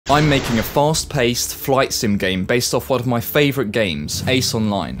I'm making a fast-paced flight sim game based off one of my favourite games, Ace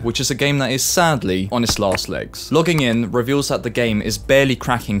Online, which is a game that is sadly on its last legs. Logging in reveals that the game is barely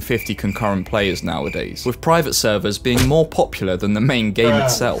cracking 50 concurrent players nowadays, with private servers being more popular than the main game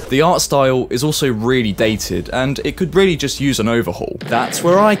itself. The art style is also really dated, and it could really just use an overhaul. That's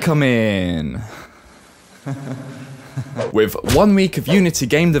where I come in. With 1 week of Unity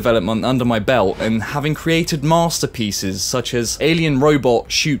game development under my belt and having created masterpieces such as Alien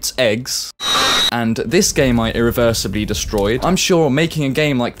Robot Shoots Eggs and this game I irreversibly destroyed, I'm sure making a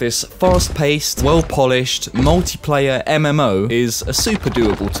game like this fast-paced, well-polished, multiplayer MMO is a super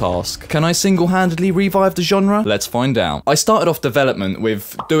doable task. Can I single-handedly revive the genre? Let's find out. I started off development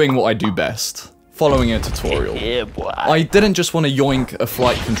with doing what I do best. Following a tutorial. Yeah, boy. I didn't just want to yoink a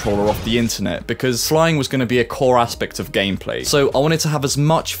flight controller off the internet because flying was going to be a core aspect of gameplay, so I wanted to have as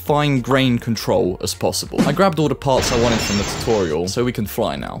much fine-grained control as possible. I grabbed all the parts I wanted from the tutorial so we can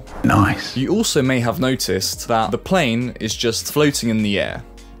fly now. Nice. You also may have noticed that the plane is just floating in the air.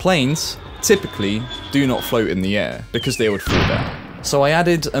 Planes typically do not float in the air because they would fall down. So I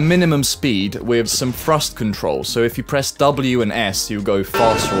added a minimum speed with some thrust control, so if you press W and S, you go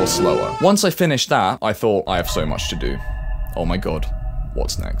faster or slower. Once I finished that, I thought, I have so much to do. Oh my god,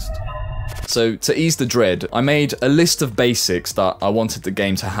 what's next? So, to ease the dread, I made a list of basics that I wanted the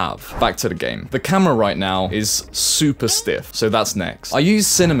game to have. Back to the game. The camera right now is super stiff, so that's next. I used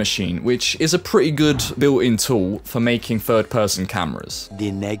Cinemachine, which is a pretty good built-in tool for making third-person cameras.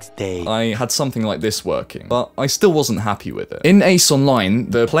 The next day. I had something like this working, but I still wasn't happy with it. In Ace Online,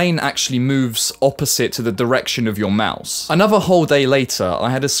 the plane actually moves opposite to the direction of your mouse. Another whole day later, I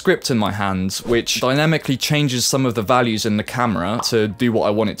had a script in my hands which dynamically changes some of the values in the camera to do what I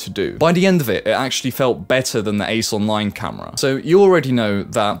want it to do. By the end of it actually felt better than the Ace Online camera. So you already know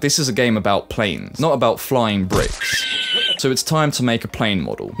that this is a game about planes, not about flying bricks. So it's time to make a plane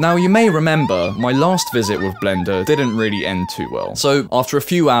model. Now you may remember, my last visit with Blender didn't really end too well. So after a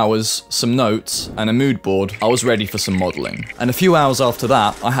few hours, some notes, and a mood board, I was ready for some modeling. And a few hours after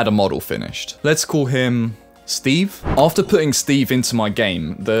that, I had a model finished. Let's call him Steve? After putting Steve into my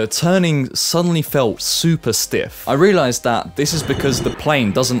game, the turning suddenly felt super stiff. I realized that this is because the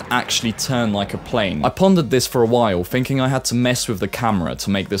plane doesn't actually turn like a plane. I pondered this for a while, thinking I had to mess with the camera to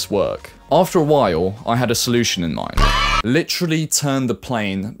make this work. After a while, I had a solution in mind. Literally turn the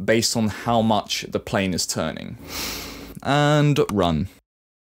plane based on how much the plane is turning. And run.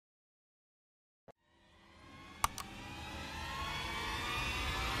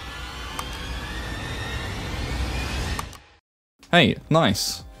 Hey,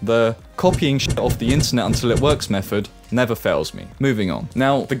 nice. The copying shit off the internet until it works method never fails me. Moving on.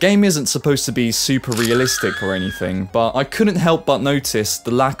 Now, the game isn't supposed to be super realistic or anything, but I couldn't help but notice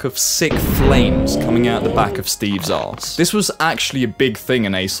the lack of sick flames coming out the back of Steve's arse. This was actually a big thing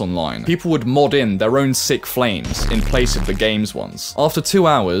in Ace Online. People would mod in their own sick flames in place of the game's ones. After 2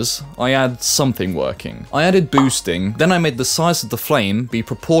 hours, I had something working. I added boosting, then I made the size of the flame be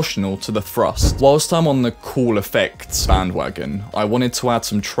proportional to the thrust. Whilst I'm on the cool effects bandwagon, I wanted to add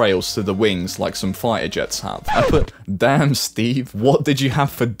some trails to the wings like some fighter jets have. I put, "Damn, Steve, what did you have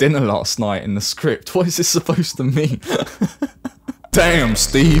for dinner last night?" in the script. What is this supposed to mean? Damn,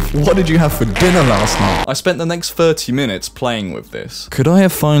 Steve, what did you have for dinner last night? I spent the next 30 minutes playing with this. Could I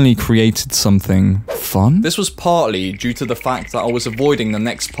have finally created something fun? This was partly due to the fact that I was avoiding the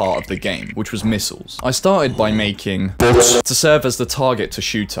next part of the game, which was missiles. I started by making bots to serve as the target to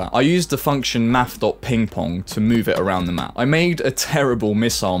shoot at. I used the function math.pingpong to move it around the map. I made a terrible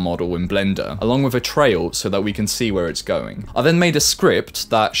missile model in Blender, along with a trail so that we can see where it's going. I then made a script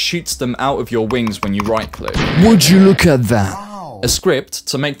that shoots them out of your wings when you right-click. Would you look at that? A script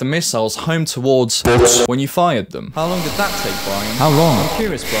to make the missiles home towards when you fired them. How long did that take, Brian? How long? I'm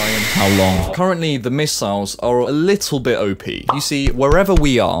curious, Brian. How long? Currently, the missiles are a little bit OP. You see, wherever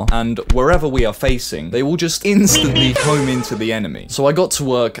we are, and wherever we are facing, they will just instantly home into the enemy. So I got to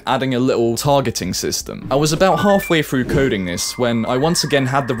work adding a little targeting system. I was about halfway through coding this when I once again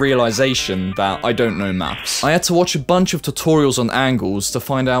had the realization that I don't know maths. I had to watch a bunch of tutorials on angles to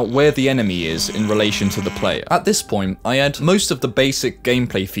find out where the enemy is in relation to the player. At this point, I had most of the basic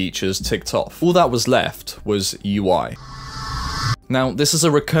gameplay features ticked off. All that was left was UI. Now, this is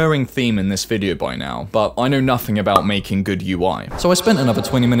a recurring theme in this video by now, but I know nothing about making good UI. So I spent another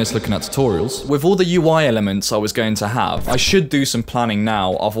 20 minutes looking at tutorials. With all the UI elements I was going to have, I should do some planning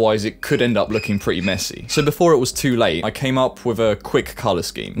now, otherwise it could end up looking pretty messy. So before it was too late, I came up with a quick color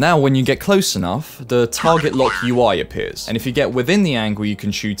scheme. Now, when you get close enough, the target lock UI appears. And if you get within the angle you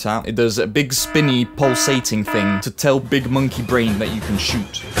can shoot at, it does a big spinny pulsating thing to tell Big Monkey Brain that you can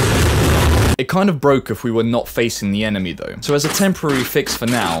shoot. It kind of broke if we were not facing the enemy though. So as a temporary fix for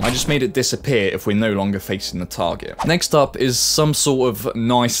now, I just made it disappear if we're no longer facing the target. Next up is some sort of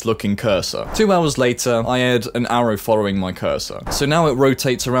nice looking cursor. 2 hours later, I add an arrow following my cursor. So now it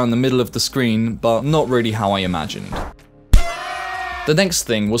rotates around the middle of the screen, but not really how I imagined. The next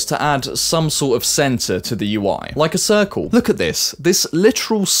thing was to add some sort of center to the UI, like a circle. Look at this. This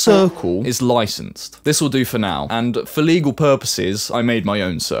literal circle is licensed. This will do for now, and for legal purposes, I made my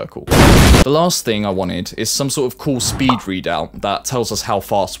own circle. The last thing I wanted is some sort of cool speed readout that tells us how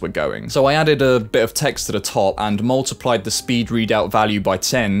fast we're going. So I added a bit of text at the top and multiplied the speed readout value by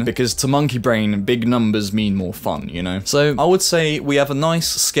 10, because to Monkey Brain, big numbers mean more fun, you know? So I would say we have a nice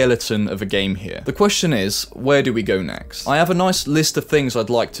skeleton of a game here. The question is, where do we go next? I have a nice list of things I'd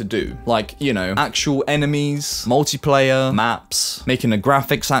like to do, like, you know, actual enemies, multiplayer, maps, making the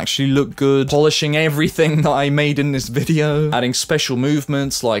graphics actually look good, polishing everything that I made in this video, adding special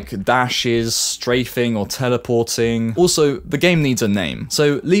movements like dashes, strafing, or teleporting. Also, the game needs a name,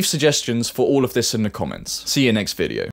 so leave suggestions for all of this in the comments. See you next video.